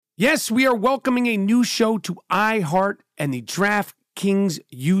Yes, we are welcoming a new show to iHeart and the DraftKings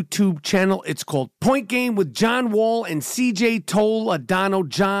YouTube channel. It's called Point Game with John Wall and CJ Toledano.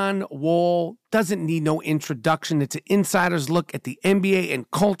 John Wall doesn't need no introduction. It's an insider's look at the NBA and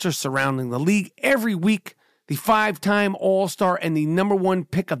culture surrounding the league. Every week, the five-time All-Star and the number one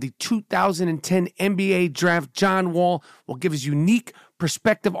pick of the 2010 NBA Draft, John Wall, will give his unique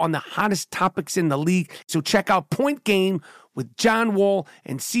perspective on the hottest topics in the league. So check out Point Game with John Wall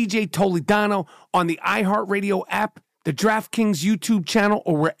and CJ Toledano on the iHeartRadio app, the DraftKings YouTube channel,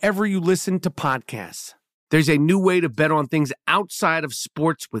 or wherever you listen to podcasts. There's a new way to bet on things outside of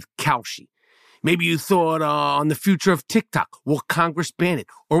sports with Kalshi. Maybe you thought on the future of TikTok. Will Congress ban it?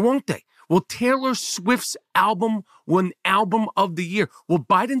 Or won't they? Will Taylor Swift's album win Album of the Year? Will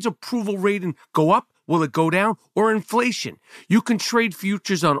Biden's approval rating go up? Will it go down? Or inflation? You can trade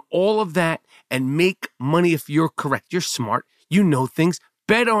futures on all of that and make money if you're correct. You're smart. You know things.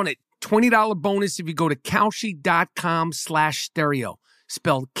 Bet on it. $20 bonus if you go to Kalshi.com/stereo.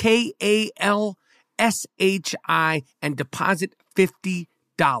 Spelled Kalshi and deposit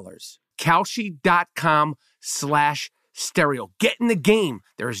 $50. Kalshi.com/stereo. Get in the game.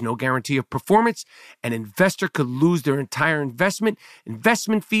 There is no guarantee of performance. An investor could lose their entire investment.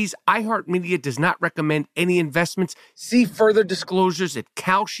 Investment fees. iHeartMedia does not recommend any investments. See further disclosures at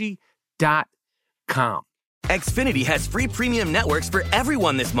Kalshi.com. Xfinity has free premium networks for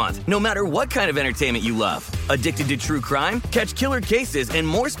everyone this month, no matter what kind of entertainment you love. Addicted to true crime? Catch killer cases and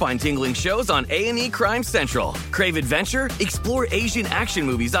more spine-tingling shows on A&E Crime Central. Crave adventure? Explore Asian action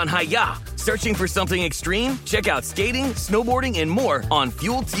movies on Hi-YAH. Searching for something extreme? Check out skating, snowboarding, and more on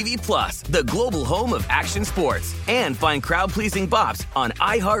Fuel TV Plus, the global home of action sports. And find crowd-pleasing bops on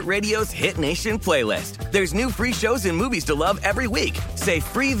iHeartRadio's Hit Nation playlist. There's new free shows and movies to love every week. Say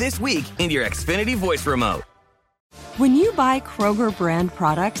free this week in your Xfinity voice remote. When you buy Kroger brand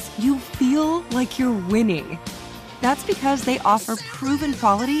products, you feel like you're winning. That's because they offer proven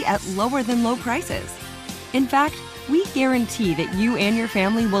quality at lower than low prices. In fact, we guarantee that you and your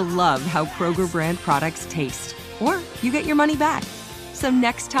family will love how Kroger brand products taste, or you get your money back. So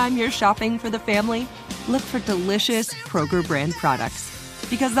next time you're shopping for the family, look for delicious Kroger brand products,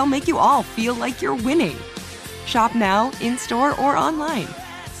 because they'll make you all feel like you're winning. Shop now, in-store, or online.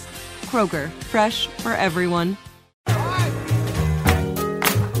 Kroger, fresh for everyone.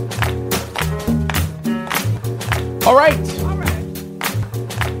 All right.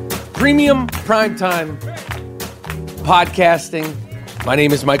 Premium Primetime Podcasting. My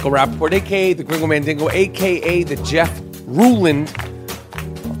name is Michael Rappaport, a.k.a. the Gringo Mandingo, a.k.a. the Jeff Ruland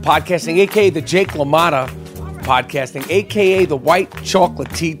of podcasting, a.k.a. the Jake LaMotta of podcasting, a.k.a. the White Chocolate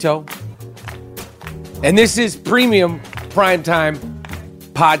Tito. And this is Premium Primetime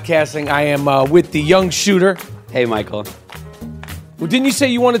Podcasting. I am with the young shooter. Hey, Michael. Well, didn't you say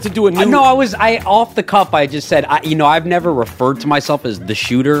you wanted to do a new... No, I off the cuff, I just said, I've never referred to myself as the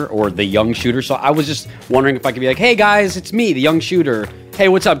shooter or the young shooter, so I was just wondering if I could be like, hey, guys, it's me, the young shooter. Hey,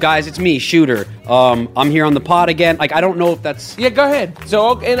 what's up, guys? It's me, Shooter. I'm here on the pod again. Like, I don't know if that's... Yeah, go ahead.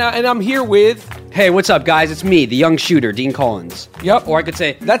 So, and I'm here with... Hey, what's up, guys? It's me, the young shooter, Dean Collins. Yep. Or I could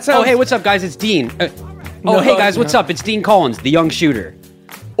say, that sounds... Oh, hey, what's up, guys? It's Dean. Hey, guys, what's up? It's Dean Collins, the young shooter.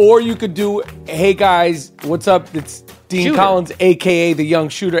 Or you could do, hey, guys, what's up? It's Dean Shooter. Collins, a.k.a. the young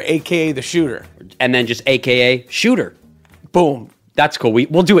shooter, a.k.a. the shooter. And then just a.k.a. Shooter. Boom. That's cool.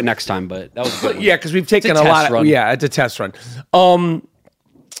 We'll do it next time, but that was good. Yeah, because we've taken a lot of... Yeah, it's a test run.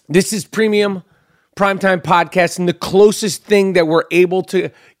 This is Premium Primetime Podcast, and the closest thing that we're able to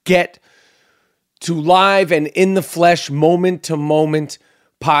get to live and in the flesh, moment-to-moment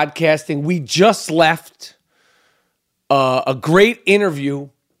podcasting. We just left a great interview.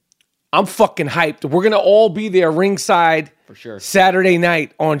 I'm fucking hyped. We're going to all be there ringside for sure Saturday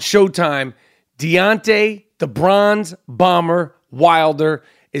night on Showtime. Deontay, the Bronze Bomber Wilder,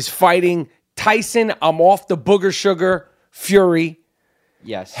 is fighting Tyson. I'm off the booger sugar Fury.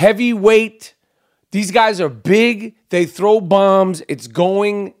 Yes. Heavyweight. These guys are big. They throw bombs. It's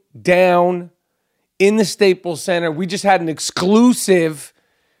going down in the Staples Center. We just had an exclusive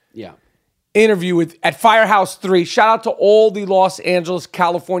interview at Firehouse 3. Shout out to all the Los Angeles,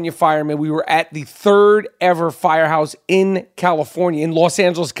 California firemen. We were at the third ever firehouse in California, in Los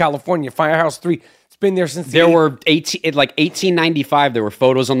Angeles, California. Firehouse 3. It's been there since there were 1895. There were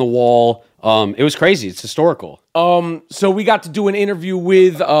photos on the wall. It was crazy. It's historical. So we got to do an interview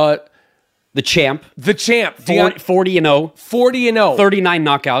with the champ. The champ. 40-0. 40-0. 39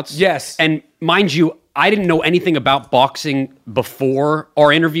 knockouts. Yes. And mind you, I didn't know anything about boxing before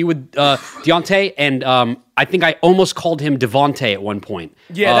our interview with Deontay, and I think I almost called him Devontae at one point.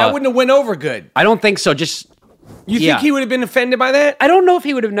 Yeah, that wouldn't have went over good. I don't think so. Just You Yeah. think he would have been offended by that? I don't know if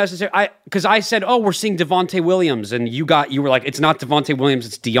he would have necessarily. Because I said, "Oh, we're seeing Devontae Williams," and you were like, "It's not Devontae Williams,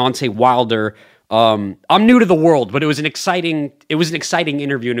 it's Deontay Wilder." I'm new to the world, but it was an exciting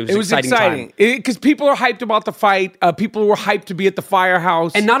interview, and it was an exciting time. Because people are hyped about the fight. People were hyped to be at the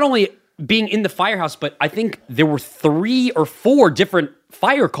firehouse. And not only being in the firehouse, but I think there were 3 or 4 different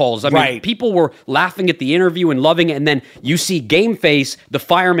fire calls. I mean, people were laughing at the interview and loving it. And then you see Game Face, the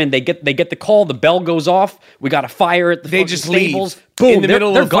firemen, they get the call, the bell goes off. We got a fire at the they just stables. Leave. Boom, in the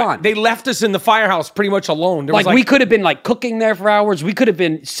middle they're of gone. They left us in the firehouse pretty much alone. There like, was we could have been like cooking there for hours. We could have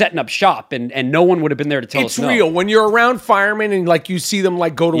been setting up shop, and no one would have been there to tell us. It's real when you're around firemen and like you see them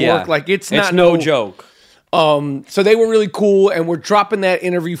like go to work. Like it's no joke. So they were really cool, and we're dropping that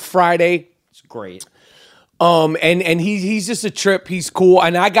interview Friday. It's great. And he's just a trip. He's cool.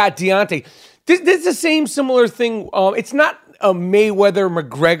 And I got Deontay. This is the same similar thing. It's not a Mayweather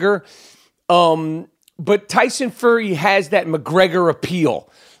McGregor, but Tyson Fury has that McGregor appeal.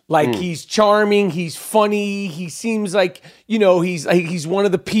 Like he's charming, he's funny. He seems like he's one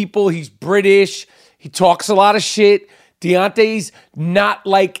of the people. He's British. He talks a lot of shit. Deontay's not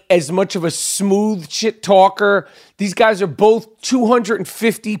like as much of a smooth shit talker. These guys are both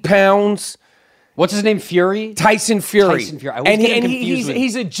 250 pounds. What's his name? Fury? Tyson Fury. I always get him confused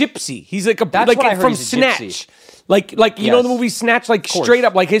he's a gypsy. He's like That's what I heard, from he's a Snatch. gypsy. Like you know the movie Snatch? Like straight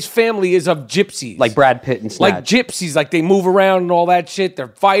up, like his family is of gypsies. Like Brad Pitt and Snatch. Like gypsies, like they move around and all that shit. They're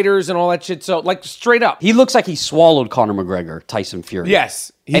fighters and all that shit. So like straight up. He looks like he swallowed Conor McGregor, Tyson Fury.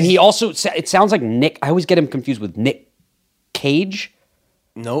 Yes. And he also, it sounds like Nick, I always get him confused with Nick Cage.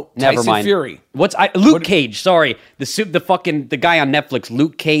 Nope. Never Tyson mind. Fury. Luke Cage, sorry. The guy on Netflix,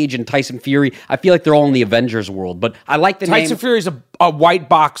 Luke Cage and Tyson Fury. I feel like they're all in the Avengers world, but I like the name. Tyson Fury is a white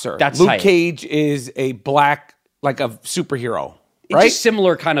boxer. That's Luke tight. Cage is a black, like a superhero. It's Right? just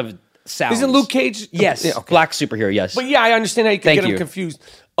similar kind of sounds. Isn't Luke Cage? Yes. Yeah, okay. Black superhero, yes. But yeah, I understand how you can Thank get you. him confused.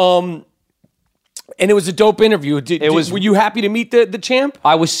 And it was a dope interview. Were you happy to meet the champ?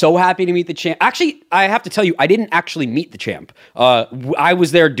 I was so happy to meet the champ. Actually, I have to tell you, I didn't actually meet the champ. I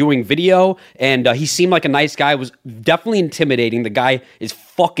was there doing video, and he seemed like a nice guy. Was definitely intimidating. The guy is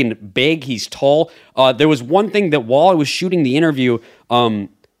fucking big. He's tall. There was one thing that while I was shooting the interview, I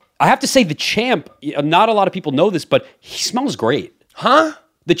have to say the champ, not a lot of people know this, but he smells great. Huh?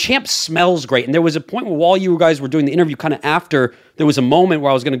 The champ smells great. And there was a point where while you guys were doing the interview, kind of after, there was a moment where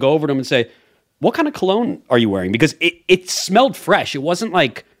I was going to go over to him and say, what kind of cologne are you wearing? Because it smelled fresh. It wasn't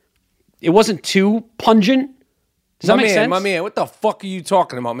too pungent. Does that make sense? My man, what the fuck are you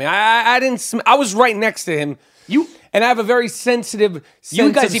talking about, man? I didn't. I was right next to him. And I have a very sensitive sense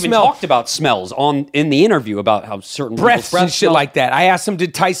You guys of even smell. talked about smells in the interview about how certain Breaths and shit smell. like that. I asked him,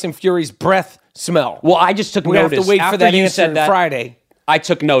 did Tyson Fury's breath smell? Well, I just took we notice. have to wait After for that you answer said on that, Friday. I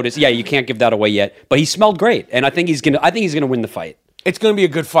took notice. Yeah, you can't give that away yet. But he smelled great, and I think he's gonna win the fight. It's gonna be a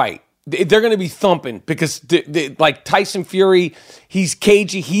good fight. They're gonna be thumping because like Tyson Fury, he's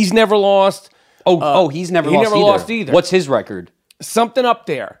cagey. He's never lost. He's never lost either. What's his record? Something up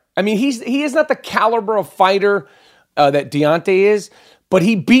there. I mean, he is not the caliber of fighter that Deontay is, but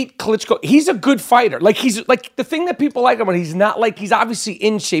he beat Klitschko. He's a good fighter. Like he's like the thing that people like him, but he's not like he's obviously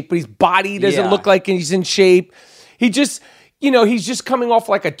in shape, but his body doesn't look like he's in shape. He just, he's just coming off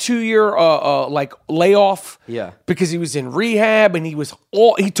like a 2-year like layoff. Yeah. Because he was in rehab and he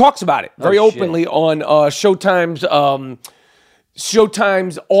talks about it very openly on Showtime's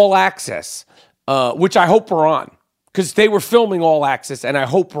All Access, which I hope we're on. Because they were filming All Access, and I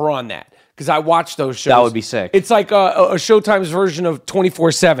hope we're on that. Because I watched those shows. That would be sick. It's like a Showtime's version of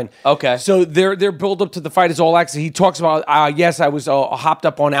 24/7. Okay. So their build up to the fight is All Access. He talks about, yes, I was hopped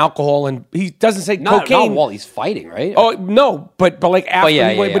up on alcohol, and he doesn't say cocaine. Not while he's fighting, right? Oh no, but like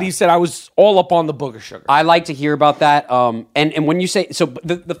after. But he said I was all up on the booger sugar. I like to hear about that. And when you say so,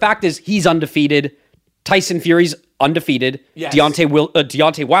 the fact is he's undefeated. Tyson Fury's undefeated. Yes.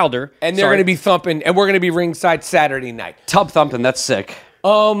 Deontay Wilder, and they're going to be thumping, and we're going to be ringside Saturday night. tub thumping. That's sick.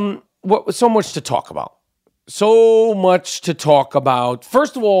 So much to talk about. So much to talk about.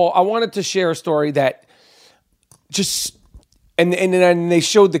 First of all, I wanted to share a story that just and then they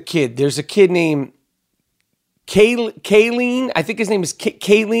showed the kid. There's a kid named Kayleen. I think his name is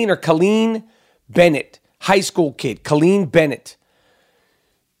Kayleen or Colleen Bennett. High school kid, Colleen Bennett.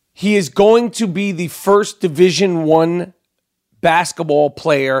 He is going to be the first Division I basketball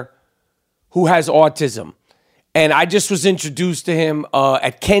player who has autism. And I just was introduced to him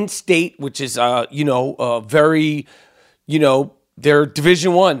at Kent State, which is, very, they're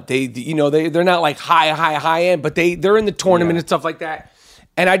Division I. They're not like high end, but they're in the tournament and stuff like that.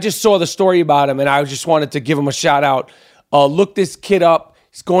 And I just saw the story about him, and I just wanted to give him a shout out. Look this kid up.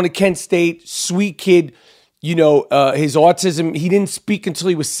 He's going to Kent State. Sweet kid. his autism. He didn't speak until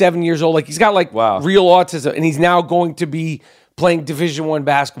he was 7 years old. Like he's got real autism, and he's now going to be playing Division I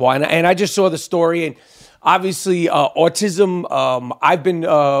basketball. And I just saw the story, and obviously autism. I've been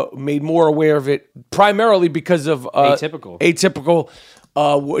made more aware of it primarily because of Atypical,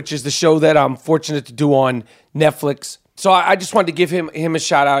 which is the show that I'm fortunate to do on Netflix. So I just wanted to give him a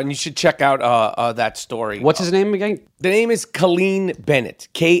shout out, and you should check out that story. What's his name again? The name is Kalin Bennett.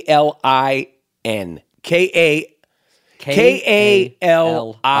 K-L-I-N. K-A-L-I-N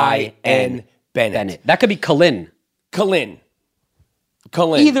Bennett. That could be Kalin.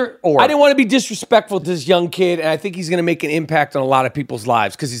 Either or. I didn't want to be disrespectful to this young kid, and I think he's going to make an impact on a lot of people's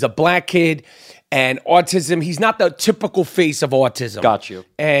lives because he's a black kid and autism. He's not the typical face of autism. Got you.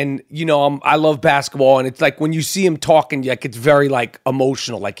 And, I love basketball, and it's like when you see him talking, like it's very like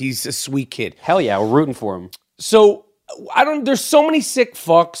emotional. Like he's a sweet kid. Hell yeah, we're rooting for him. So there's so many sick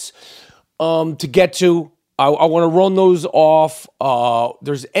fucks to get to. I want to run those off.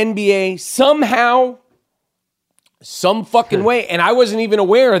 There's NBA somehow, some fucking way, and I wasn't even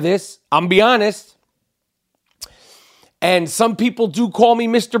aware of this. I'm be honest. And some people do call me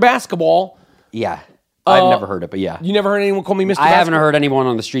Mr. Basketball. Yeah. I've never heard it, but yeah. You never heard anyone call me Mr. Basketball? I haven't heard anyone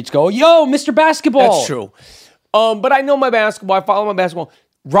on the streets go, yo, Mr. Basketball. That's true. But I know my basketball. I follow my basketball.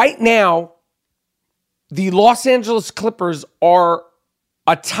 Right now, the Los Angeles Clippers are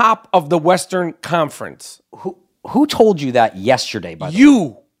atop of the Western Conference. Who told you that yesterday, by the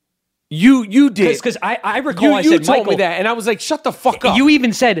way? You did. Because I recall I said, you told Michael, me that, and I was like, shut the fuck up. You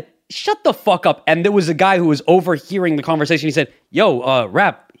even said, shut the fuck up. And there was a guy who was overhearing the conversation. He said, yo,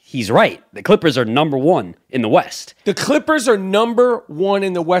 Rap, he's right. The Clippers are number one in the West. The Clippers are number one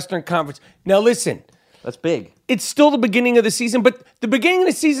in the Western Conference. Now listen. That's big. It's still the beginning of the season, but the beginning of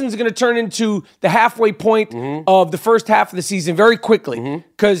the season is going to turn into the halfway point of the first half of the season very quickly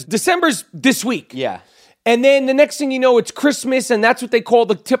because December's this week. Yeah. And then the next thing you know, it's Christmas, and that's what they call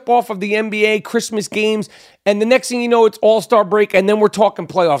the tip-off of the NBA, Christmas games. And the next thing you know, it's All-Star break, and then we're talking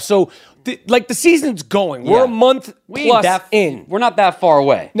playoffs. So, the season's going. We're a month plus in. We're not that far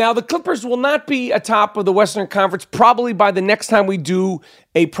away. Now, the Clippers will not be atop of the Western Conference probably by the next time we do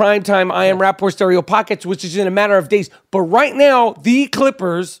a primetime I Am Rapport Stereo Pockets, which is in a matter of days. But right now, the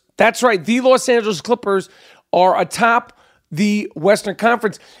Clippers, that's right, the Los Angeles Clippers are atop the Western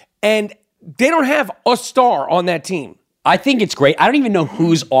Conference, and they don't have a star on that team. I think it's great. I don't even know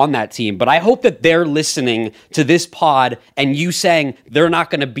who's on that team, but I hope that they're listening to this pod and you saying they're not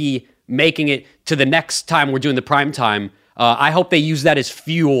going to be making it to the next time we're doing the prime time. I hope they use that as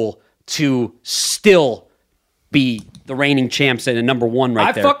fuel to still be the reigning champs and number one there.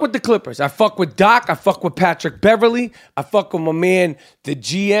 I fuck with the Clippers. I fuck with Doc. I fuck with Patrick Beverly. I fuck with my man, the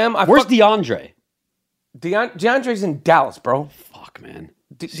GM. Where's DeAndre? DeAndre's in Dallas, bro. Fuck, man.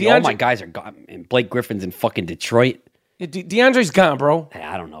 All my guys are gone. And Blake Griffin's in fucking Detroit. DeAndre's gone, bro. Hey,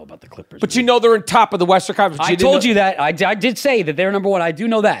 I don't know about the Clippers. But man. They're in top of the Western Conference. I told you that. I did say that they're number one. I do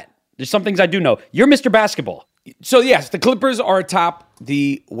know that. There's some things I do know. You're Mr. Basketball. So, yes, the Clippers are atop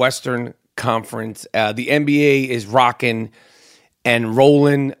the Western Conference. The NBA is rocking and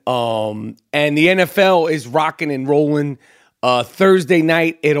rolling. And the NFL is rocking and rolling. Thursday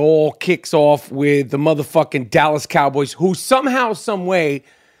night, it all kicks off with the motherfucking Dallas Cowboys, who somehow, some way,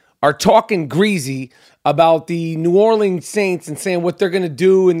 are talking greasy about the New Orleans Saints and saying what they're going to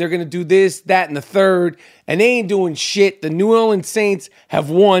do, and they're going to do this, that, and the third, and they ain't doing shit. The New Orleans Saints have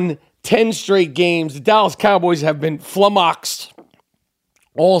won 10 straight games. The Dallas Cowboys have been flummoxed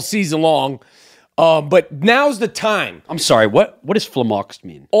all season long, but now's the time. I'm sorry, what does flummoxed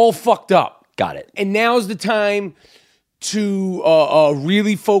mean? All fucked up. Got it. And now's the time to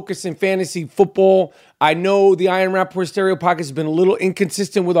really focus in fantasy football. I know the Iron Rapport Stereo Podcast has been a little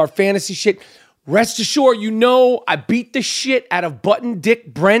inconsistent with our fantasy shit. Rest assured, I beat the shit out of Button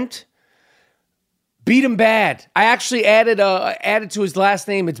Dick Brent. Beat him bad. I actually added to his last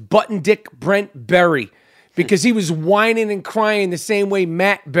name. It's Button Dick Brent Berry because he was whining and crying the same way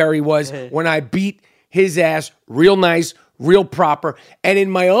Matt Berry was when I beat his ass real nice, real proper. And in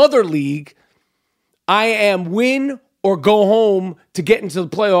my other league, I am win or go home to get into the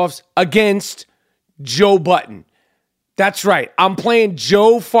playoffs against Joe Button. That's right. I'm playing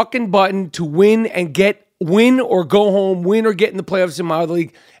Joe fucking Button to win or go home, win or get in the playoffs in my other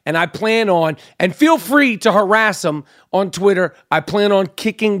league. And I plan on, and feel free to harass him on Twitter, I plan on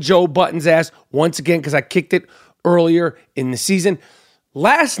kicking Joe Button's ass once again because I kicked it earlier in the season.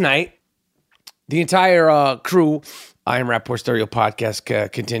 Last night, the entire crew, I Am Rapport Stereo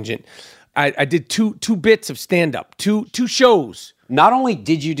Podcast contingent, I did two bits of stand-up, two shows. Not only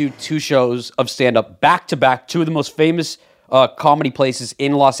did you do 2 shows of stand-up back-to-back, 2 of the most famous comedy places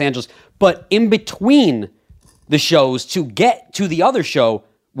in Los Angeles, but in between the shows to get to the other show,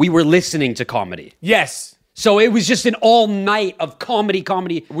 we were listening to comedy. Yes. So it was just an all night of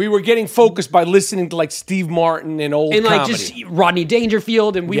comedy. We were getting focused by listening to like Steve Martin and old And like comedy. just Rodney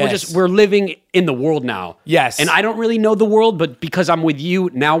Dangerfield, and Yes. we're living in the world now. Yes. And I don't really know the world, but because I'm with you,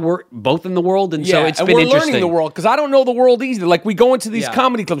 now we're both in the world, and so it's and been we're interesting. learning the world because I don't know the world either. Like we go into these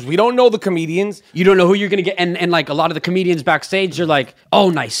comedy clubs, we don't know the comedians. You don't know who you're gonna get, and like a lot of the comedians backstage, they're like, "Oh,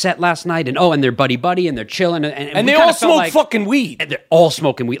 nice set last night," and they're buddy, and they're chilling, And we they kinda all felt smoke like- fucking weed. and they're all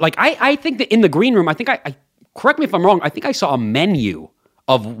smoking weed. Like I think that in the green room, I think I correct me if I'm wrong. I think I saw a menu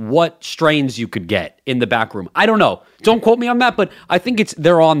of what strains you could get in the back room. I don't know. Don't quote me on that, but I think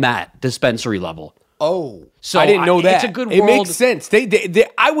they're on that dispensary level. Oh, So I didn't know that. It's a good It world. makes sense. They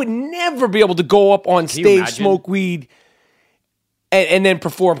I would never be able to go up on you stage, imagine? smoke weed, and then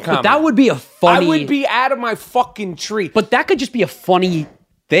perform comedy. But that would be a funny. I would be out of my fucking tree. But that could just be a funny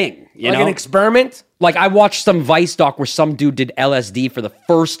thing, you like know? an experiment. Like I watched some Vice doc where some dude did LSD for the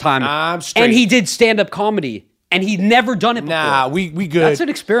first time, I'm straight. and he did stand-up comedy, and he'd never done it before. Nah, we good. That's an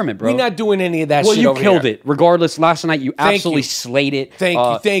experiment, bro. We're not doing any of that Well, shit you over killed here. it. Regardless, last night you Thank absolutely you. slayed it.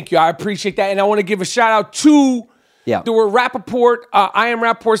 Thank you. I appreciate that. And I want to give a shout out to there were Rappaport, I Am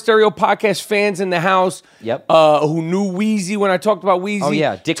Rappaport Stereo podcast fans in the house who knew Wheezy when I talked about Wheezy. Oh,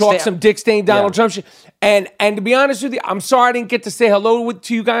 yeah. Talked some Dick Stain, Donald Yeah. Trump shit. And to be honest with you, I'm sorry I didn't get to say hello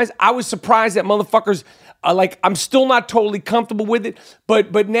to you guys. I was surprised that motherfuckers, I'm still not totally comfortable with it.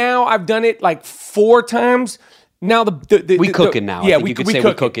 But now I've done it like 4 times. Now we cooking now. Yeah, I think you could say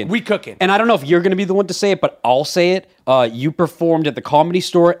we cooking. We cooking. And I don't know if you're going to be the one to say it, but I'll say it. You performed at the Comedy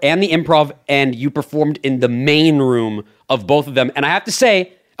Store and the Improv, and you performed in the main room of both of them. And I have to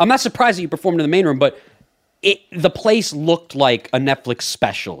say, I'm not surprised that you performed in the main room, but the place looked like a Netflix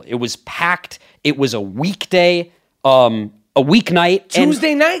special. It was packed. It was a weekday, a weeknight,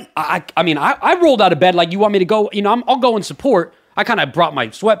 Tuesday night. I mean, I rolled out of bed like you want me to go. You know, I'll go and support. I kind of brought my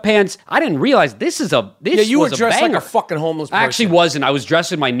sweatpants. I didn't realize this was you were a dressed like banger. a fucking homeless person. I actually wasn't. I was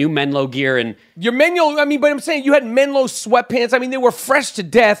dressed in my new Menlo gear, and Your Menlo, but I'm saying you had Menlo sweatpants. I mean, they were fresh to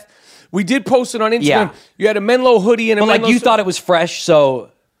death. We did post it on Instagram. Yeah. You had a Menlo hoodie and a but like Menlo you thought it was fresh, so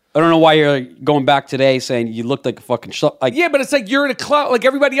I don't know why you're going back today saying you looked like a fucking like. Yeah, but it's like you're in a club like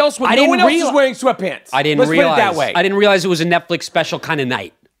everybody else. I No didn't one else is reali- wearing sweatpants. I didn't Let's realize put it that way. I didn't realize it was a Netflix special kind of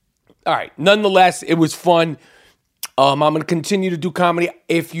night. All right. Nonetheless, it was fun. I'm going to continue to do comedy.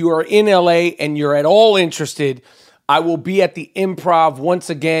 If you are in LA and you're at all interested, I will be at the Improv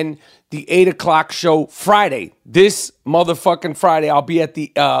once again, the 8 o'clock show Friday. This motherfucking Friday, I'll be at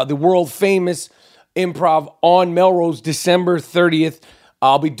the world famous Improv on Melrose, December 30th.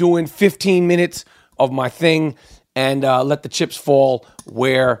 I'll be doing 15 minutes of my thing and let the chips fall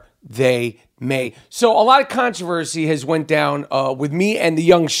where they may. So a lot of controversy has went down with me and the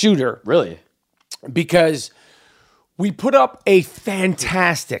young shooter. Really? Because we put up a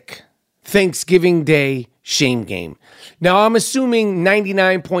fantastic Thanksgiving Day shame game. Now, I'm assuming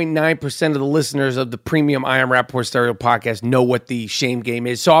 99.9% of the listeners of the premium I Am Rappaport Stereo podcast know what the shame game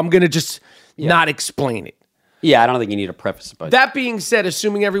is, so I'm going to just not explain it. Yeah, I don't think you need a preface, but That being said,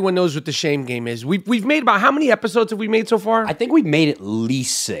 assuming everyone knows what the shame game is, we've made about how many episodes have we made so far? I think we've made at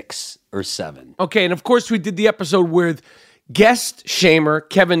least 6 or 7. Okay, and of course we did the episode with guest shamer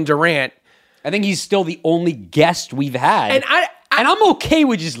Kevin Durant. I think he's still the only guest we've had. And I'm okay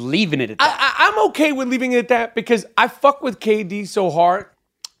with just leaving it at that. I'm okay with leaving it at that because I fuck with KD so hard.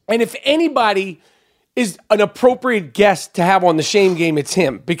 And if anybody is an appropriate guest to have on the shame game, it's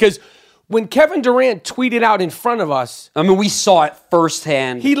him. Because when Kevin Durant tweeted out in front of us, I mean, we saw it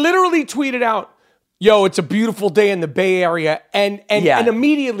firsthand. he literally tweeted out, "Yo, it's a beautiful day in the Bay Area," and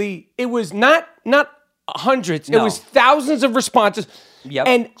immediately it was not hundreds, it No. was thousands of responses, Yep.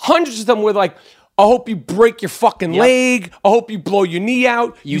 and hundreds of them were like, "I hope you break your fucking leg. I hope you blow your knee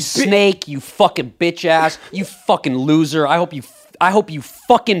out. You snake, you fucking bitch ass, you fucking loser. I hope you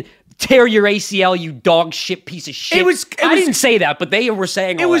fucking tear your ACL, you dog shit piece of shit." I didn't say that, but they were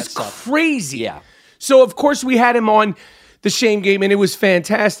saying all it was that stuff. crazy. Yeah. So of course we had him on the shame game, and it was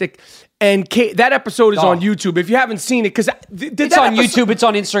fantastic. And that episode is on YouTube. If you haven't seen it, because It's on YouTube, it's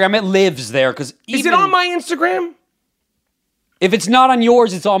on Instagram, it lives there. Because Is it on my Instagram? If it's not on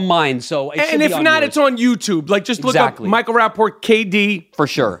yours, it's on mine. So it should And be if on not, yours. it's on YouTube. Like just look Exactly. up Michael Rappaport KD. for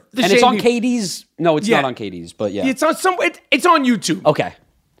sure. The And it's shame on game. KD's. No, it's Yeah. not on KD's, but yeah. It's on it's on YouTube. Okay.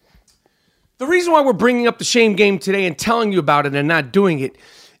 The reason why we're bringing up the shame game today and telling you about it and not doing it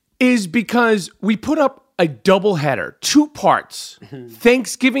is because we put up a double header, 2 parts,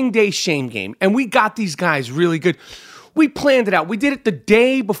 Thanksgiving Day shame game, and we got these guys really good. We planned it out. We did it the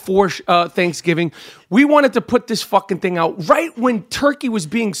day before Thanksgiving. We wanted to put this fucking thing out right when turkey was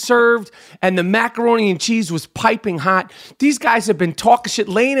being served and the macaroni and cheese was piping hot. These guys have been talking shit,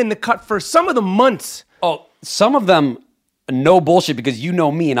 laying in the cut for some of the months. Oh, some of them, no bullshit, because you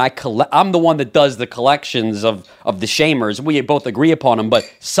know me, and I'm the one that does the collections of the shamers. We both agree upon them, but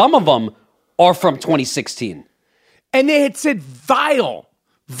some of them are from 2016. And they had said vile,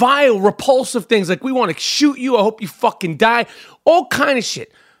 repulsive things like, we want to shoot you, I hope you fucking die, all kind of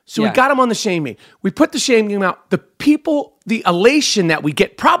shit. So we got them on the shame game. We put the shame game out. The people, the elation that we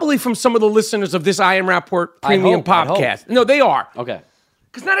get, probably from some of the listeners of this I Am Rapport Premium podcast. No, they are. Okay.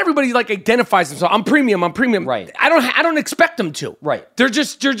 Because not everybody like identifies themselves. I'm premium. Right. I don't expect them to. Right. They're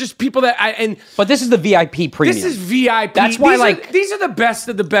just people that But this is the VIP premium. This is VIP. That's why these are the best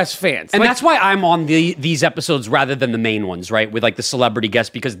of the best fans. And that's why I'm on these episodes rather than the main ones, right? With like the celebrity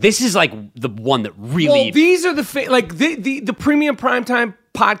guests, because this is like the one that really. Well, these are the the premium primetime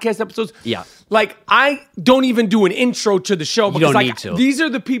podcast episodes. Yeah. Like, I don't even do an intro to the show because don't need to. These are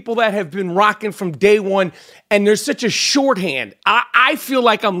the people that have been rocking from day one, and there's such a shorthand. I feel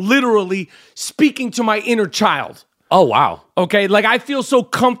like I'm literally speaking to my inner child. Oh, wow. Okay? Like, I feel so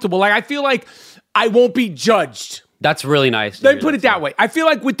comfortable. Like, I feel like I won't be judged. That's really nice. Let me put it that way. I feel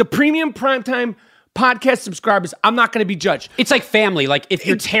like with the premium primetime podcast subscribers, I'm not going to be judged. It's like family. Like, if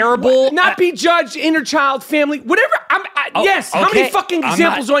you're terrible. Not be judged, inner child, family, whatever. Yes, how many fucking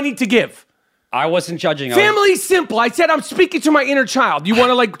examples do I need to give? I wasn't judging. Family's simple. I said I'm speaking to my inner child. You want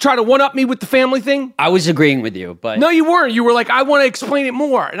to like try to one-up me with the family thing? I was agreeing with you, but... No, you weren't. You were like, I want to explain it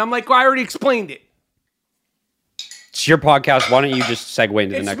more. And I'm like, well, I already explained it. It's your podcast. Why don't you just segue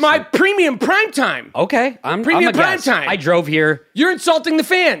into the next It's my one? premium primetime. Okay. I'm Premium a guest. primetime. I drove here. You're insulting the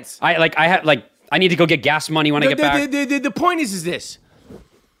fans. I need to go get gas money when I get back. The point is this.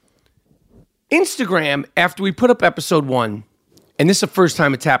 Instagram, after we put up episode 1, and this is the first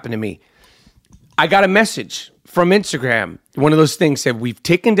time it's happened to me, I got a message from Instagram. One of those things said, we've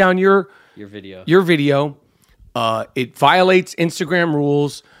taken down your video. It violates Instagram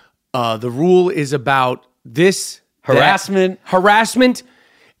rules. The rule is about this harassment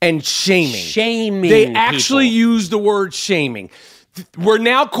and shaming. Shaming. They actually use the word shaming. We're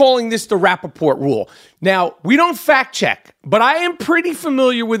now calling this the Rappaport rule. Now, we don't fact check, but I am pretty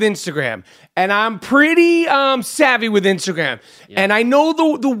familiar with Instagram, and I'm pretty savvy with Instagram. Yeah. And I know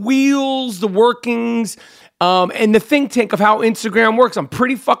the wheels, the workings, and the think tank of how Instagram works. I'm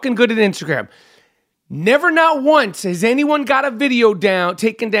pretty fucking good at Instagram. Never, not once, has anyone got a video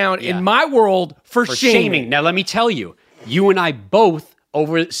taken down in my world for shaming. Now, let me tell you, you and I both,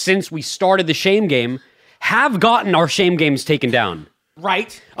 since we started the shame game, have gotten our shame games taken down.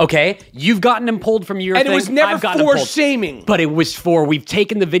 Right. Okay? You've gotten them pulled from your thing. And it was never for shaming. But it was we've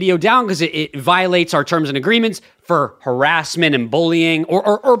taken the video down because it violates our terms and agreements for harassment and bullying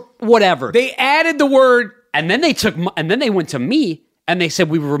or whatever. They added the word. And then they went to me and they said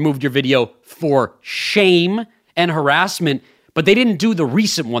we removed your video for shame and harassment. But they didn't do the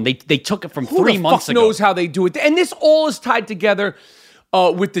recent one. They took it from 3 months ago. Who knows how they do it? And this all is tied together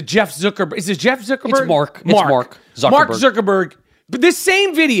with the Jeff Zuckerberg. Is it Jeff Zuckerberg? It's Mark Zuckerberg. Mark Zuckerberg. But this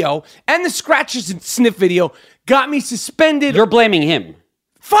same video and the scratches and sniff video got me suspended. You're blaming him.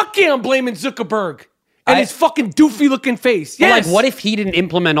 Fuck yeah, I'm blaming Zuckerberg and his fucking doofy looking face. Yes. Like, what if he didn't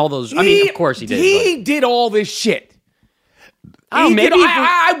implement all those? I mean, of course he did. He did all this shit. Maybe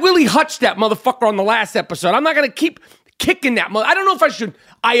I Willie Hutched that motherfucker on the last episode. I'm not going to keep kicking that mother. I don't know if I should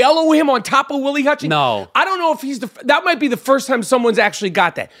ILO him on top of Willie Hutching. No. I don't know if that might be the first time someone's actually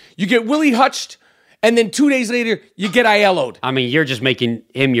got that. You get Willie Hutched, and then 2 days later, you get ILO'd. I mean, you're just making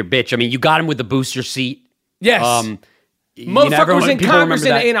him your bitch. I mean, you got him with the booster seat. Yes. Motherfucker was in Congress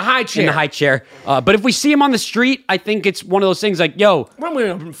in a high chair. In the high chair. But if we see him on the street, I think it's one of those things like, yo. We're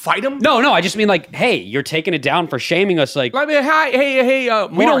going to fight him? No, I just mean like, hey, you're taking it down for shaming us. Like, I mean, hey,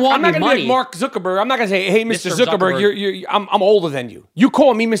 Mark. We don't want I'm not any going to be like money. Mark Zuckerberg. I'm not going to say, hey, Mr. Zuckerberg, I'm older than you. You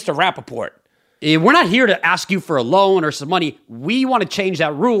call me Mr. Rappaport. We're not here to ask you for a loan or some money. We want to change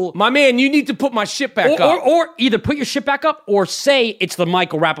that rule. My man, you need to put my shit back up. Or either put your shit back up or say it's the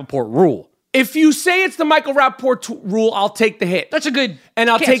Michael Rappaport rule. If you say it's the Michael Rappaport rule, I'll take the hit. That's a good... And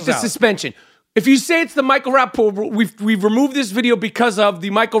I'll take the suspension. If you say it's the Michael Rappaport rule, we've removed this video because of the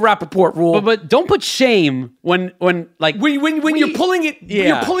Michael Rappaport rule. But don't put shame when you're pulling it,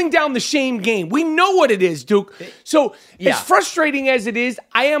 you're pulling down the shame game. We know what it is, Duke. So as frustrating as it is,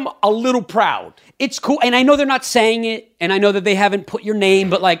 I am a little proud. It's cool, and I know they're not saying it, and I know that they haven't put your name,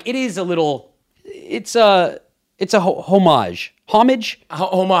 but like it is a little. It's a homage. Homage.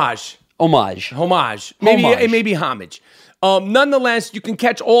 Homage. Homage. Homage. Maybe homage. Nonetheless, you can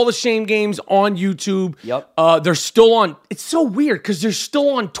catch all the Shame Games on YouTube. Yep. They're still on. It's so weird because they're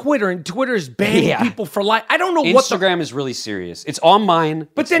still on Twitter, and Twitter is banning people for life. I don't know what Instagram is really serious. It's on mine,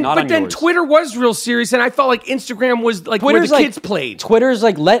 but then yours. Twitter was real serious, and I felt like Instagram was like Twitter's where the kids played. Twitter's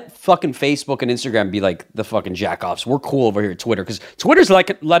like, let fucking Facebook and Instagram be like the fucking jack-offs. We're cool over here at Twitter because Twitter's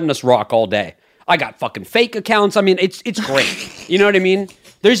like letting us rock all day. I got fucking fake accounts. I mean, it's great. You know what I mean?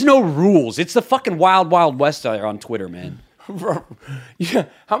 There's no rules. It's the fucking wild, wild west out there on Twitter, man. Yeah.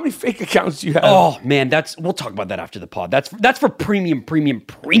 How many fake accounts do you have? Oh man, we'll talk about that after the pod. That's for premium.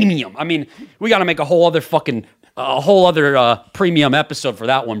 I mean, we got to make a whole other premium episode for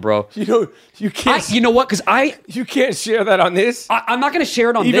that one, bro. You can't. You know what? Because you can't share that on this. I'm not going to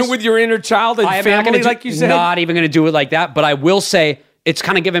share it on even this. with your inner child and family, like you said. Not even going to do it like that. But I will say it's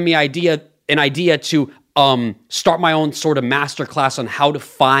kind of giving me an idea to start my own sort of masterclass on how to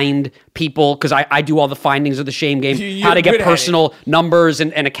find people, because I do all the findings of the Shame Game, how to get personal numbers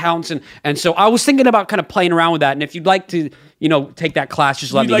and accounts, and so I was thinking about kind of playing around with that. And if you'd like to, take that class,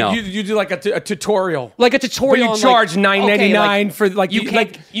 just let me know. You do like a tutorial, like a tutorial. But you charge $9.99 for like you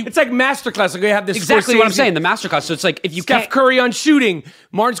can't. It's like masterclass. Like you have this exactly what I'm saying. The masterclass. So it's like if you Steph Curry on shooting,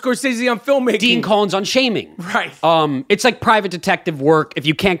 Martin Scorsese on filmmaking, Dean Collins on shaming. Right. It's like private detective work. If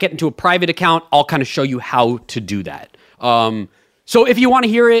you can't get into a private account, I'll kind of show you how to do that. So if you want to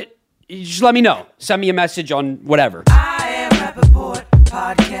hear it, just let me know. Send me a message on whatever. I Am Rappaport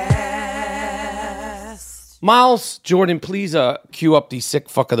Podcast. Miles, Jordan, please cue up the sick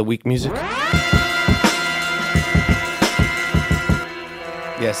fuck of the week music.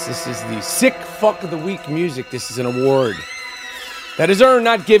 Yes, this is the sick fuck of the week music. This is an award that is earned,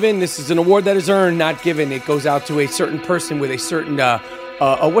 not given. This is an award that is earned, not given. It goes out to a certain person with a certain,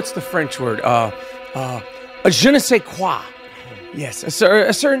 what's the French word? A je ne sais quoi. Yes, a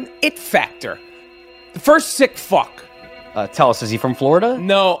certain it factor. The first sick fuck. Tell us, is he from Florida?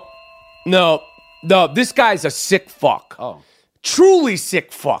 No. This guy's a sick fuck. Oh, truly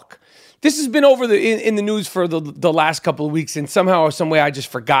sick fuck. This has been over in the news for the last couple of weeks, and somehow or some way I just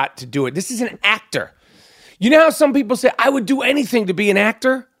forgot to do it. This is an actor. You know how some people say, I would do anything to be an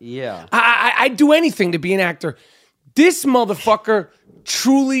actor? Yeah. I'd do anything to be an actor. This motherfucker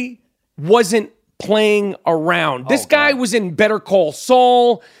truly wasn't playing around. This guy was in Better Call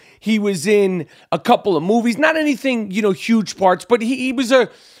Saul. He was in a couple of movies. Not anything, huge parts, but he was a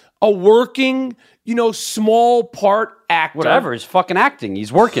working, small part actor. Whatever, he's fucking acting.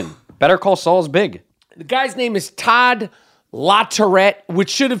 He's working. Better Call Saul's big. The guy's name is Todd LaTourette,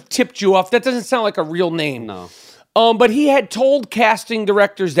 which should have tipped you off. That doesn't sound like a real name. No. But he had told casting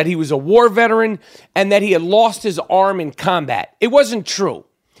directors that he was a war veteran and that he had lost his arm in combat. It wasn't true.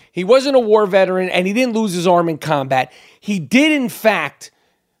 He wasn't a war veteran and he didn't lose his arm in combat. He did in fact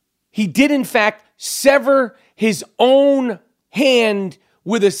sever his own hand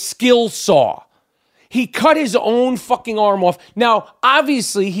with a skill saw. He cut his own fucking arm off. Now,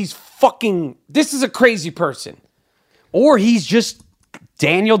 obviously, this is a crazy person. Or he's just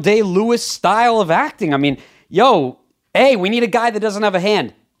Daniel Day-Lewis style of acting. I mean, hey, we need a guy that doesn't have a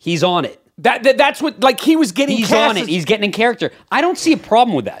hand. He's on it. That's what, like, he was getting He's on it. He's getting in character. I don't see a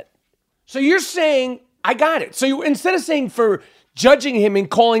problem with that. So you're saying, I got it. So instead of saying for judging him and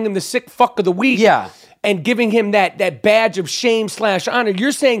calling him the sick fuck of the week, and giving him that badge of shame / honor,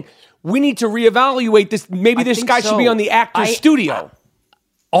 you're saying we need to reevaluate this. Maybe this guy should be on the actor's studio.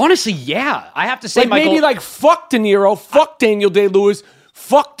 Honestly, yeah. I have to say, fuck De Niro, fuck Daniel Day-Lewis,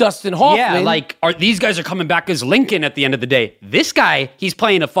 fuck Dustin Hoffman. Yeah, these guys are coming back as Lincoln at the end of the day. This guy, he's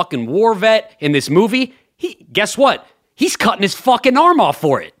playing a fucking war vet in this movie. Guess what? He's cutting his fucking arm off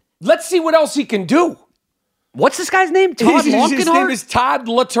for it. Let's see what else he can do. What's this guy's name? Todd Lonkenhart? His name is Todd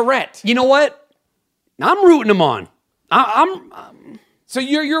LaTourette. You know what? I'm rooting him on. So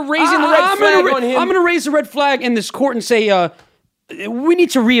you're raising the red flag on him. I'm going to raise the red flag in this court and say we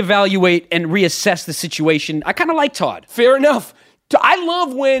need to reevaluate and reassess the situation. I kind of like Todd. Fair enough. I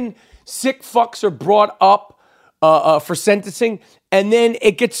love when sick fucks are brought up for sentencing, and then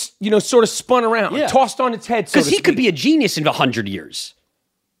it gets sort of spun around, tossed on its head. Because he could be a genius in 100 years.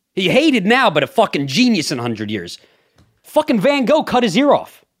 He hated now, but a fucking genius in 100 years. Fucking Van Gogh cut his ear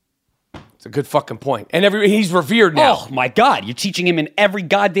off. It's a good fucking point. And he's revered now. Oh, my God. You're teaching him in every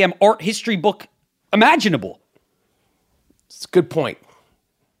goddamn art history book imaginable. It's a good point.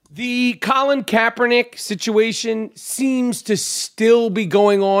 The Colin Kaepernick situation seems to still be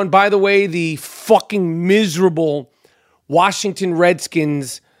going on. By the way, the fucking miserable Washington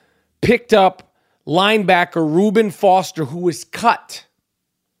Redskins picked up linebacker Reuben Foster, who was cut.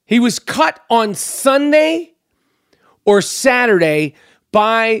 He was cut on Sunday or Saturday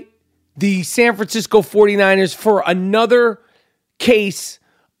by the San Francisco 49ers for another case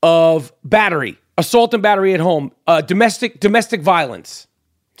of battery, assault and battery at home, domestic violence.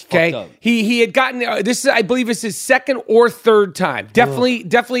 Okay, he had gotten this. I believe it's his second or third time. Definitely,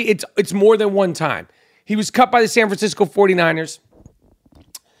 it's more than one time. He was cut by the San Francisco 49ers.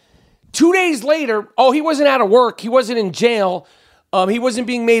 2 days later, he wasn't out of work. He wasn't in jail. He wasn't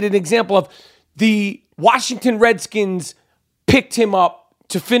being made an example of. The Washington Redskins picked him up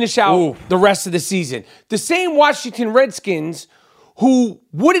to finish out the rest of the season. The same Washington Redskins who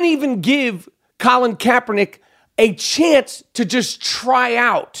wouldn't even give Colin Kaepernick a chance to just try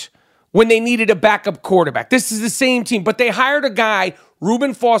out when they needed a backup quarterback. This is the same team, but they hired a guy,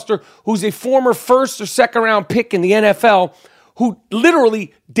 Reuben Foster, who's a former first or second round pick in the NFL, who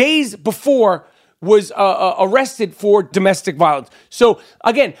literally days before was arrested for domestic violence. So,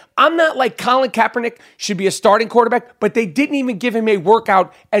 again, I'm not like Colin Kaepernick should be a starting quarterback, but they didn't even give him a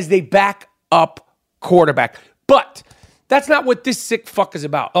workout as they back up quarterback. But that's not what this sick fuck is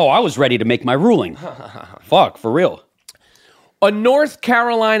about. Oh, I was ready to make my ruling. Fuck, for real. A North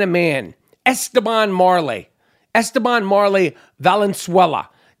Carolina man, Esteban Marley Valenzuela,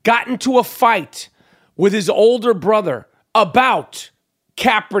 got into a fight with his older brother about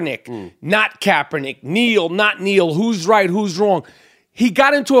Kaepernick, not Kaepernick, Neil, not Neil, who's right, who's wrong. He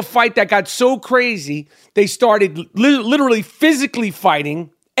got into a fight that got so crazy, they started literally physically fighting,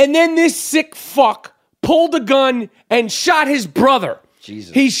 and then this sick fuck pulled a gun and shot his brother.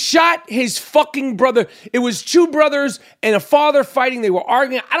 Jesus. He shot his fucking brother. It was two brothers and a father fighting. They were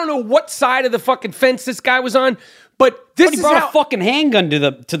arguing. I don't know what side of the fucking fence this guy was on, but this is brought a fucking handgun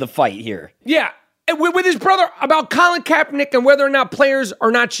to the fight here. Yeah. With his brother about Colin Kaepernick and whether or not players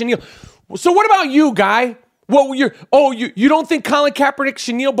are not chenille. So what about you, guy? Well, you don't think Colin Kaepernick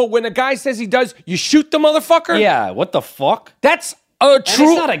chenille, but when a guy says he does, you shoot the motherfucker? Yeah, what the fuck? That's a true...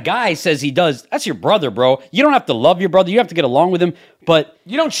 And it's not a guy says he does. That's your brother, bro. You don't have to love your brother. You have to get along with him, but...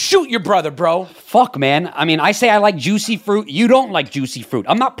 You don't shoot your brother, bro. Fuck, man. I mean, I say I like juicy fruit. You don't like juicy fruit.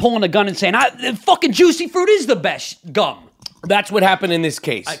 I'm not pulling a gun and saying, fucking juicy fruit is the best gum. That's what happened in this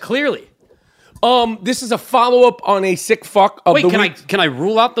case. Clearly. This is a follow-up on a sick fuck of the week. Can I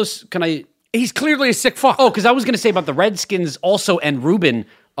rule out those? Can I? He's clearly a sick fuck. Oh, because I was going to say about the Redskins also and Reuben.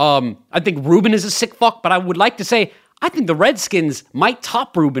 I think Reuben is a sick fuck, but I would like to say I think the Redskins might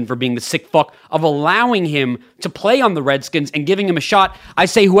top Reuben for being the sick fuck of allowing him to play on the Redskins and giving him a shot. I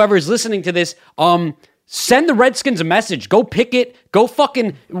say whoever is listening to this, send the Redskins a message. Go pick it. Go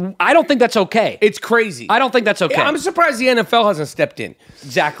fucking... I don't think that's okay. It's crazy. I don't think that's okay. I'm surprised the NFL hasn't stepped in.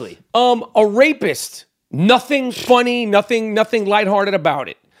 Exactly. A rapist, nothing funny, nothing lighthearted about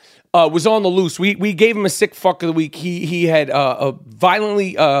it, was on the loose. We gave him a sick fuck of the week. He had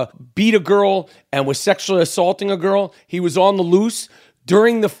violently beat a girl and was sexually assaulting a girl. He was on the loose.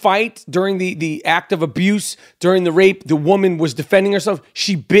 During the fight, during the act of abuse, during the rape, the woman was defending herself.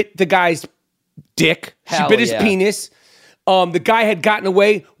 She bit the guy's dick. She bit his penis. The guy had gotten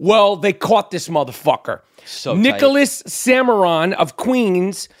away. Well, they caught this motherfucker. So Nicholas Samaran of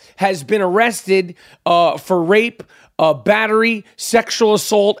Queens has been arrested for rape, battery, sexual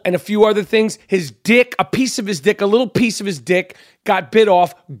assault, and a few other things. His dick, a little piece of his dick got bit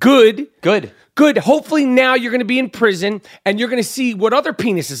off. Good. Hopefully now you're going to be in prison and you're going to see what other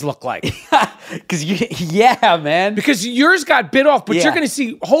penises look like. Yeah, man. Because yours got bit off, but you're going to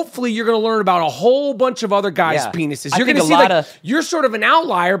see, hopefully you're going to learn about a whole bunch of other guys' penises. You're going to see you're sort of an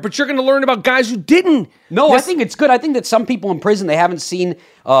outlier, but you're going to learn about guys who didn't. No, I think it's good. I think that some people in prison, they haven't seen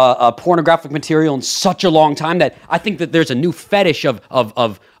pornographic material in such a long time that I think that there's a new fetish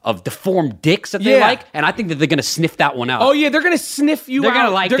of deformed dicks that they like, and I think that they're going to sniff that one out. Oh, yeah, they're going to sniff you out. They're going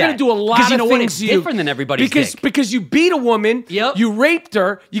to like They're going to do a lot of you know things what? It's different than everybody's dick. Because you beat a woman, you raped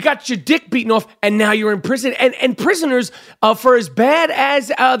her, you got your dick beaten off, and now you're in prison. And prisoners, for as bad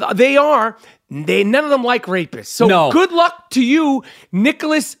as they are, none of them like rapists. So good luck to you,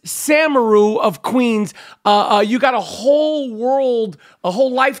 Nicholas Samaru of Queens. You got a whole world, a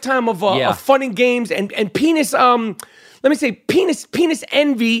whole lifetime of fun and games and penis. Let me say penis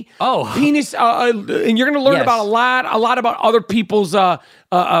envy. Penis, and you're going to learn about a lot about other people's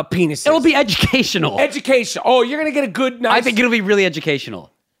penises. It'll be educational. Oh, you're going to get a good, nice. I think it'll be really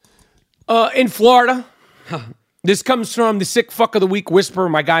educational. In Florida. This comes from the sick fuck of the week whisperer,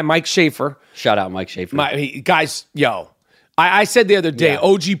 my guy Mike Schaefer. Shout out Mike Schaefer. Guys, I said the other day,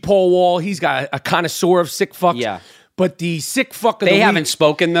 OG Paul Wall, he's got a connoisseur of sick fucks. Yeah. But the sick fuck of the week... They haven't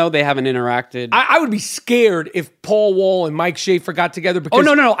spoken, though. They haven't interacted. I would be scared if Paul Wall and Mike Schaefer got together because...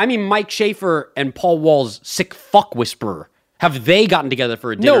 Oh, no. I mean Mike Schaefer and Paul Wall's sick fuck whisperer. Have they gotten together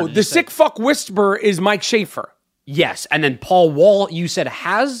for a dinner? No, the sick fuck whisperer is Mike Schaefer. Yes, and then Paul Wall, you said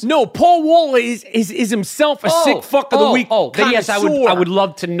has? No, Paul Wall is himself a sick fuck of the week. Then yes, I would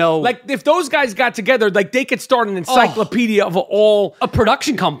love to know. Like, if those guys got together, like, they could start an encyclopedia of all... A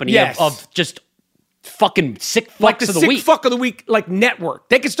production company of just fucking sick fucks like the of the sick week. fuck of the week, like, network.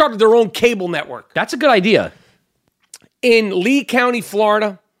 They could start their own cable network. That's a good idea. In Lee County,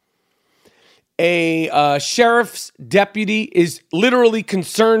 Florida, a sheriff's deputy is literally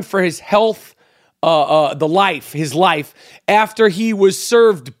concerned for his health, his life, after he was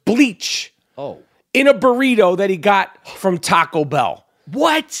served bleach in a burrito that he got from Taco Bell.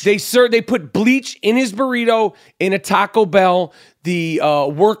 What? They put bleach in his burrito in a Taco Bell. The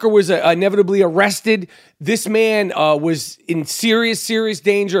worker was inevitably arrested. This man was in serious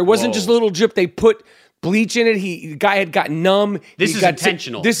danger. It wasn't just a little drip. They put bleach in it. The guy had gotten numb. This is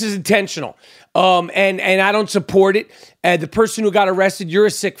intentional. This is intentional. And I don't support it. The person who got arrested, you're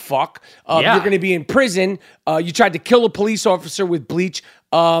a sick fuck. You're going to be in prison. You tried to kill a police officer with bleach.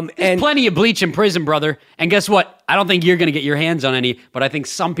 There's plenty of bleach in prison, brother. And guess what? I don't think you're going to get your hands on any, but I think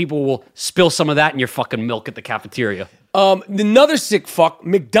some people will spill some of that in your fucking milk at the cafeteria. Another sick fuck,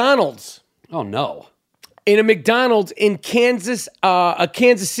 McDonald's. Oh, no. In a McDonald's in Kansas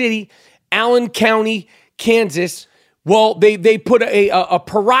City, Allen County, Kansas. Well, they put a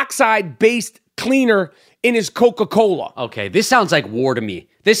peroxide-based cleaner in his Coca-Cola. Okay, this sounds like war to me.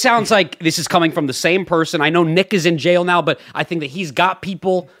 This sounds like this is coming from the same person. I know Nick is in jail now, but I think that he's got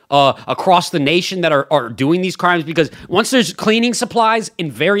people across the nation that are doing these crimes, because once there's cleaning supplies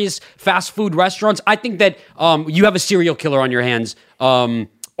in various fast food restaurants, I think that you have a serial killer on your hands, or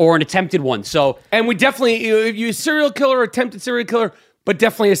an attempted one. So, and we definitely, if you're a serial killer, attempted serial killer, but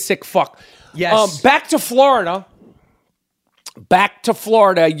definitely a sick fuck. Yes. Back to Florida,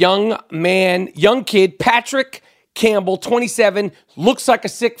 young kid, Patrick Campbell, 27, looks like a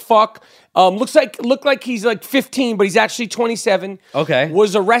sick fuck. Looked like he's like 15, but he's actually 27. Okay.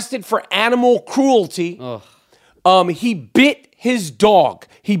 Was arrested for animal cruelty. He bit his dog.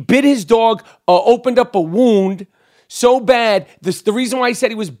 Opened up a wound so bad. The reason why he said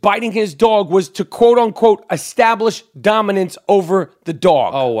he was biting his dog was to quote unquote establish dominance over the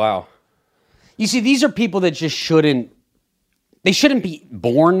dog. Oh, wow. You see, these are people that just shouldn't be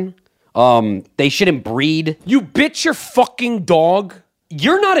born. They shouldn't breed. You bit your fucking dog?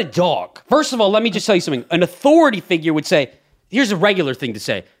 You're not a dog. First of all, let me just tell you something. An authority figure would say, here's a regular thing to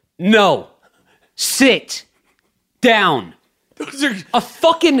say. No. Sit down. Those are a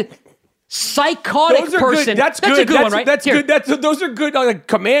fucking psychotic person. Good. That's a good one, right? That's good. Those are good like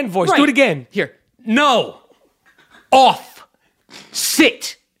command voice. Right. Do it again. Here. No. Off.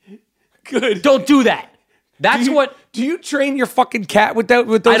 Sit. Good. Don't do that. That's what. Do you train your fucking cat with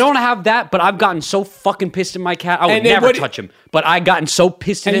those? I don't have that, but I've gotten so fucking pissed in my cat. I would never touch him. But I gotten so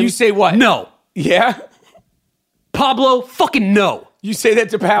pissed at him. And you say what? No. Yeah? Pablo, fucking no. You say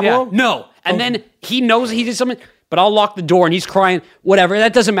that to Pablo? Yeah, no. And then he knows he did something, but I'll lock the door and he's crying. Whatever.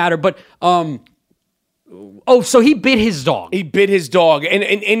 That doesn't matter. But, so he bit his dog. He bit his dog and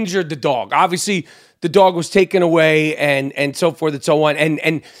injured the dog. Obviously, the dog was taken away and so forth and so on.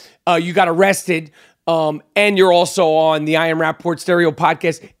 And you got arrested. And you're also on the I Am Rapport Stereo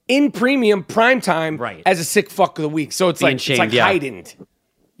podcast in premium primetime as a sick fuck of the week. So it's like heightened.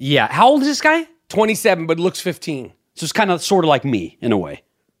 Yeah. How old is this guy? 27, but looks 15. So it's kind of sort of like me in a way.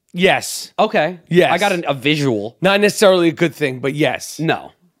 Yes. Okay. Yes. I got a visual. Not necessarily a good thing, but yes.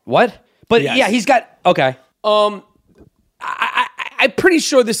 No. What? But yes. Yeah, he's got, okay. I'm pretty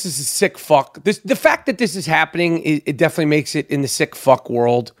sure this is a sick fuck. The fact that this is happening, it definitely makes it in the sick fuck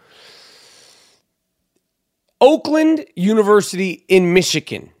world. Oakland University in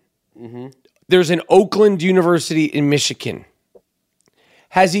Michigan. Mm-hmm. There's an Oakland University in Michigan.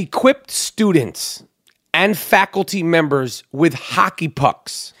 Has equipped students and faculty members with hockey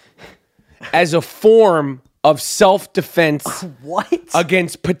pucks as a form of self-defense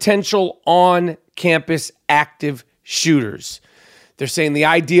against potential on-campus active shooters. They're saying the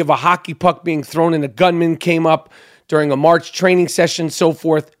idea of a hockey puck being thrown in a gunman came up during a March training session, so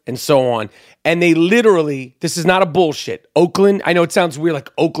forth and so on. And they literally, this is not a bullshit. Oakland, I know it sounds weird, like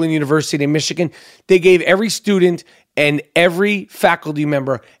Oakland University in Michigan. They gave every student and every faculty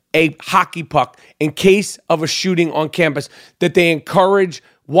member a hockey puck in case of a shooting on campus that they encourage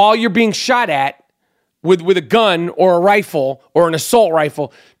while you're being shot at with a gun or a rifle or an assault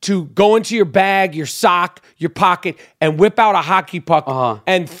rifle to go into your bag, your sock, your pocket, and whip out a hockey puck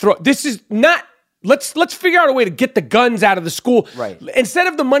and throw. This is not... Let's figure out a way to get the guns out of the school. Right. Instead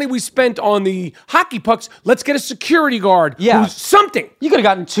of the money we spent on the hockey pucks, let's get a security guard. Yeah. Something. You could have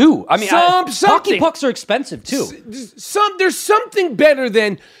gotten two. I mean, something. Hockey pucks are expensive too. There's something better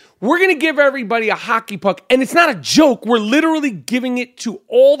than We're going to give everybody a hockey puck, and it's not a joke. We're literally giving it to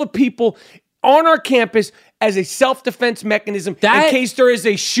all the people on our campus as a self-defense mechanism in case there is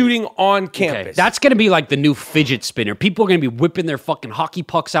a shooting on campus. Okay. That's going to be like the new fidget spinner. People are going to be whipping their fucking hockey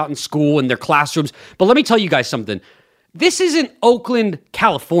pucks out in school in their classrooms. But let me tell you guys something. This isn't Oakland,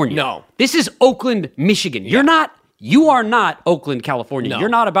 California. No. This is Oakland, Michigan. Yeah. You are not Oakland, California. No. You're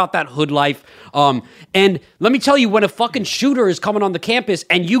not about that hood life. And let me tell you, when a fucking shooter is coming on the campus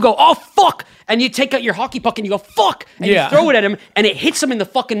and you go, oh, fuck, and you take out your hockey puck and you go, fuck, and you throw it at him and it hits him in the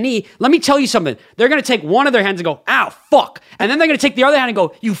fucking knee, let me tell you something. They're going to take one of their hands and go, ow, fuck. And then they're going to take the other hand and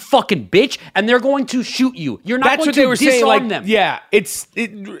go, you fucking bitch, and they're going to shoot you. You're not going to disarm them. Yeah,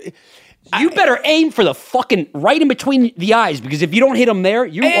 You better aim for the fucking right in between the eyes, because if you don't hit them there,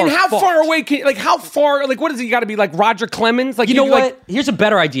 you are And how fucked. far away what is it? You got to be like Roger Clemens? Like, You know what? Like, Here's a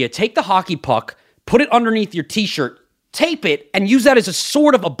better idea. Take the hockey puck, put it underneath your t-shirt, tape it, and use that as a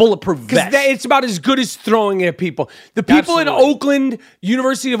sort of a bulletproof vest. it's about as good as throwing it at people. The people in Absolutely. Oakland,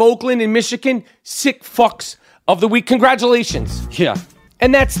 University of Oakland in Michigan, sick fucks of the week. Congratulations. Yeah.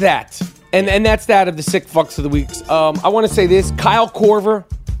 And that's that. And that's that of the sick fucks of the weeks. I want to say this. Kyle Korver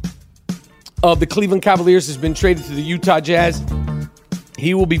of the Cleveland Cavaliers has been traded to the Utah Jazz.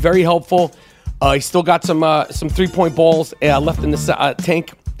 He will be very helpful. He's still got some 3-point balls left in the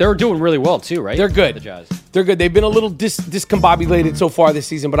tank. They're doing really well too, right? They're good. The Jazz. They're good. They've been a little discombobulated so far this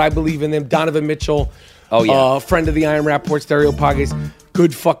season, but I believe in them. Donovan Mitchell, friend of the Iron Rapport, Stereo Pages,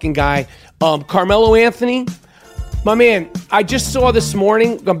 good fucking guy. Carmelo Anthony, my man, I just saw this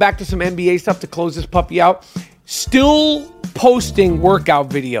morning, going back to some NBA stuff to close this puppy out, still posting workout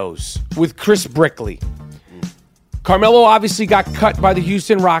videos with Chris Brickley. Carmelo obviously got cut by the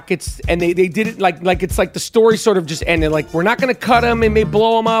Houston Rockets, and they did it like it's like the story sort of just ended. Like, we're not going to cut him and may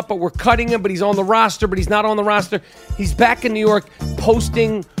blow him up, but we're cutting him, but he's on the roster, but he's not on the roster. He's back in New York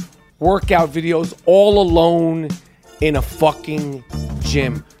posting workout videos all alone in a fucking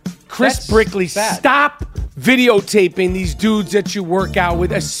gym. Chris That's Brickley, sad. stop videotaping these dudes that you work out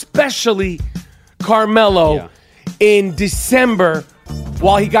with, especially Carmelo in December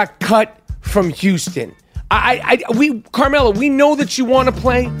while he got cut from Houston. Carmelo, we know that you want to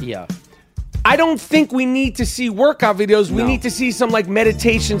play. Yeah. I don't think we need to see workout videos. We need to see some like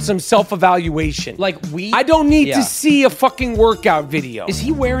meditation, some self-evaluation. I don't need to see a fucking workout video. Is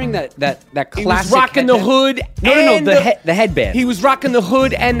he wearing that classic He was rocking headband? the hood. No, the headband. He was rocking the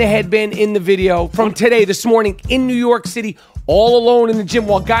hood and the headband in the video from this morning in New York City, all alone in the gym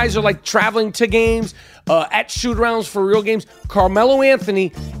while guys are like traveling to games, at shoot-arounds for real games. Carmelo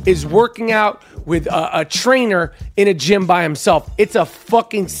Anthony is working out with a trainer in a gym by himself. It's a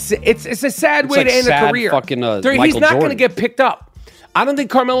fucking it's a sad way like to end sad a career. fucking, He's Michael not going to Jordan. get picked up. I don't think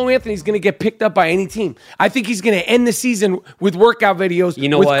Carmelo Anthony's going to get picked up by any team. I think he's going to end the season with workout videos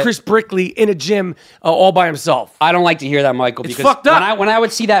with what? Chris Brickley in a gym all by himself. I don't like to hear that, Michael, It's because fucked up. when I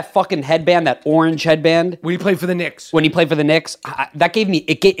would see that fucking headband, that orange headband, When he played for the Knicks. when he played for the Knicks, that gave me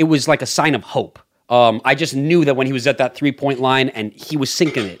it was like a sign of hope. I just knew that when he was at that 3-point line and he was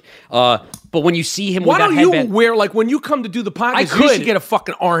sinking it. But when you see him Why with that don't you headband, wear, like, when you come to do the podcast, I you could. should get a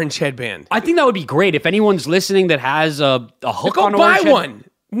fucking orange headband. I think that would be great if anyone's listening that has a hook Go on buy orange one.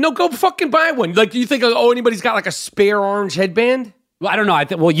 No, go fucking buy one. Like, do you think, anybody's got like a spare orange headband? Well, I don't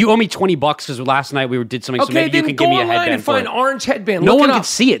know. Well, you owe me $20 because last night we did something. So Okay, maybe you then can go give me a online headband and find for it. orange headband. No Look one it can up.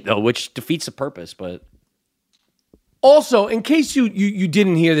 see it though, which defeats the purpose. But Also, in case you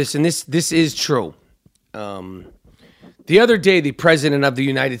didn't hear this, and this is true, the other day the president of the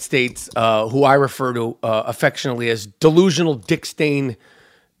United States, who I refer to affectionately as delusional Dick Stain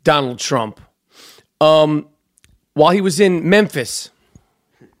Donald Trump, while he was in Memphis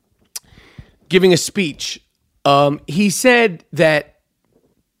giving a speech, he said that,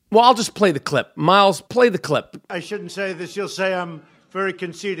 well, I'll just play the clip. Miles, play the clip. I shouldn't say this. You'll say I'm very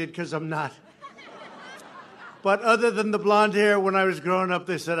conceited because I'm not. But other than the blonde hair, when I was growing up,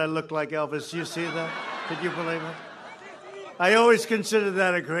 they said I looked like Elvis. You see that? Could you believe it? I always considered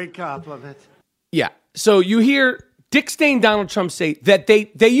that a great compliment. Yeah. So you hear Dick Stain Donald Trump say that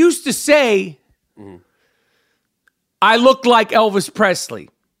they used to say, I look like Elvis Presley.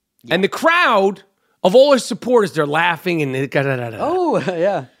 Yeah. And the crowd of all his supporters, they're laughing and oh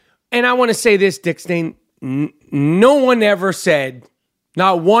yeah. And I want to say this, Dick Stain, no one ever said,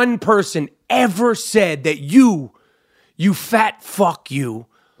 not one person ever said that you fat fuck you,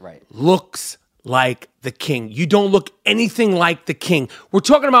 Right. looks like the king. You don't look anything like the king. We're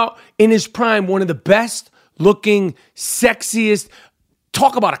talking about, in his prime, one of the best looking, sexiest,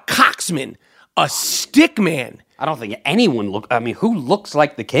 talk about a cocksman, a stick man. I don't think anyone who looks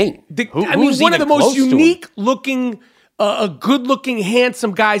like the king? One of the most unique looking good-looking,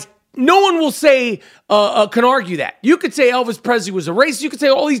 handsome guys. No one will say, can argue that. You could say Elvis Presley was a racist. You could say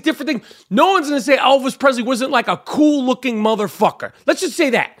all these different things. No one's going to say Elvis Presley wasn't like a cool-looking motherfucker. Let's just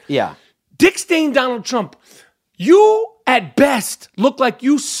say that. Yeah. Dick Stain, Donald Trump, you at best look like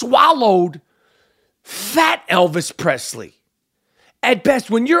you swallowed fat Elvis Presley. At best,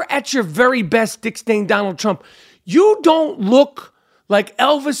 when you're at your very best, Dick Stain, Donald Trump, you don't look like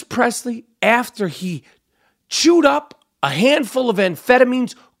Elvis Presley after he chewed up a handful of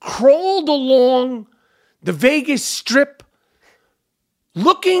amphetamines, crawled along the Vegas Strip,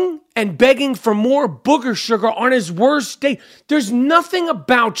 looking and begging for more booger sugar on his worst day. There's nothing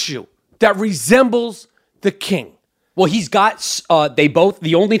about you that resembles the king. Well, he's got,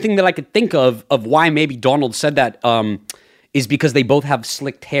 the only thing that I could think of why maybe Donald said that is because they both have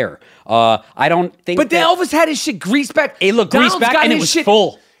slicked hair. I don't think But Elvis had his shit greased back. It looked greased back and it was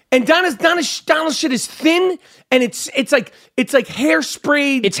full. And Donald's shit is thin, and it's like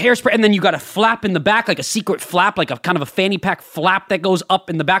hairsprayed. It's hairspray, and then you got a flap in the back, like a secret flap, like a kind of a fanny pack flap that goes up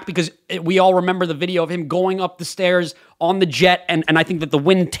in the back, because we all remember the video of him going up the stairs on the jet, and I think that the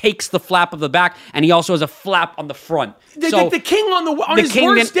wind takes the flap of the back, and he also has a flap on the front. The king on his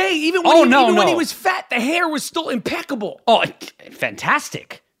worst day, even when he was fat, the hair was still impeccable. Oh,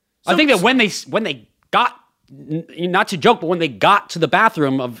 fantastic! I think that when they got, not to joke, but when they got to the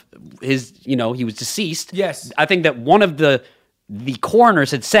bathroom of his, he was deceased. Yes. I think that one of the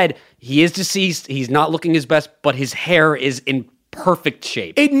coroners had said he is deceased. He's not looking his best, but his hair is in perfect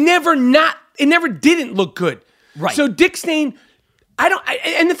shape. It never didn't look good. Right. So Dick Stain,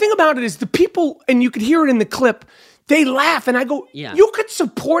 and the thing about it is the people, and you could hear it in the clip, they laugh, and I go, you could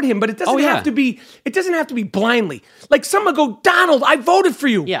support him, but it doesn't have to be. It doesn't have to be blindly. Like someone go, Donald, I voted for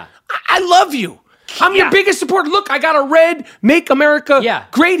you. Yeah. I love you. I'm your biggest supporter. Look, I got a red Make America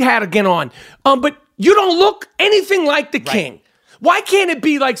Great hat again on. But you don't look anything like the king. Why can't it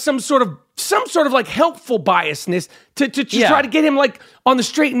be like some sort of like helpful biasness to try to get him like on the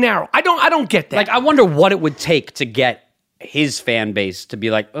straight and narrow? I don't get that. Like, I wonder what it would take to get his fan base to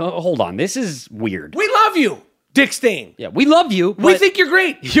be like, oh, hold on, this is weird. We love you, Dick Stain. Yeah, we love you. We think you're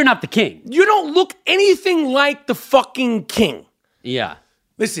great. You're not the king. You don't look anything like the fucking king. Yeah.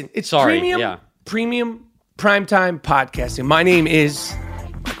 Listen, it's premium primetime podcasting. My name is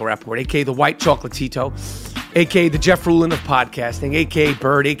Michael Rappaport, a.k.a. the White Chocolatito, a.k.a. the Jeff Rulin of podcasting, a.k.a.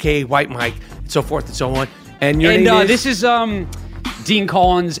 Bird, a.k.a. White Mike, and so forth and so on. And your name is? This is Dean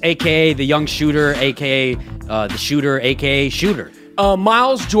Collins, a.k.a. the Young Shooter, a.k.a. the Shooter, a.k.a. Shooter.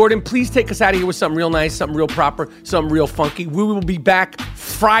 Miles Jordan, please take us out of here with something real nice, something real proper, something real funky. We will be back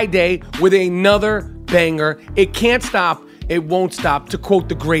Friday with another banger. It can't stop. It won't stop. To quote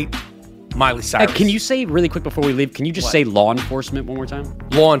the great Miley Cyrus. Can you say really quick before we leave? Can you just say law enforcement one more time?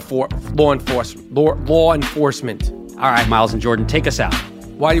 Law enforcement. All right, Miles and Jordan, take us out.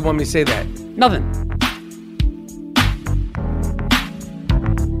 Why do you want me to say that? Nothing.